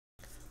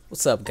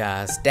What's up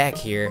guys, Dak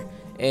here,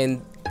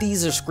 and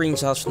these are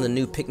screenshots from the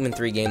new Pikmin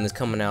 3 game that's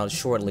coming out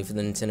shortly for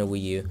the Nintendo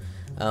Wii U.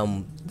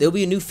 There'll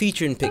be a new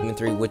feature in Pikmin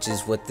 3, which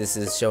is what this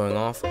is showing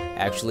off,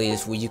 actually,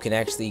 is where you can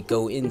actually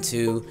go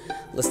into,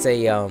 let's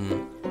say,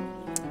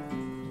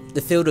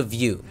 the field of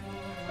view,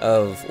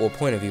 or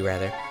point of view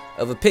rather,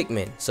 of a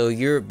Pikmin. So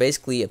you're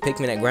basically a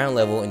Pikmin at ground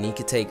level, and you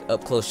can take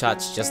up close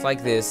shots just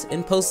like this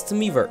and post to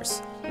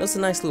Miiverse. That's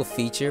a nice little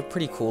feature,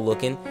 pretty cool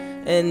looking,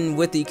 and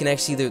with it you can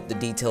actually see the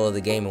detail of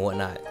the game and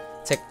whatnot.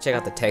 Check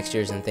out the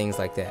textures and things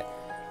like that.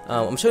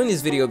 I'm showing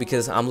this video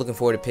because I'm looking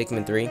forward to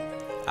Pikmin 3.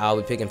 I'll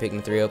be picking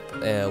Pikmin 3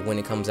 up when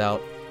it comes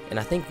out, and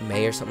I think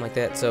May or something like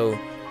that. So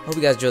hope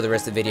you guys enjoy the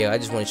rest of the video. I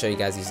just want to show you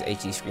guys these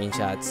HD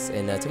screenshots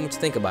and tell me what you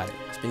think about it.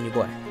 It's been your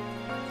boy.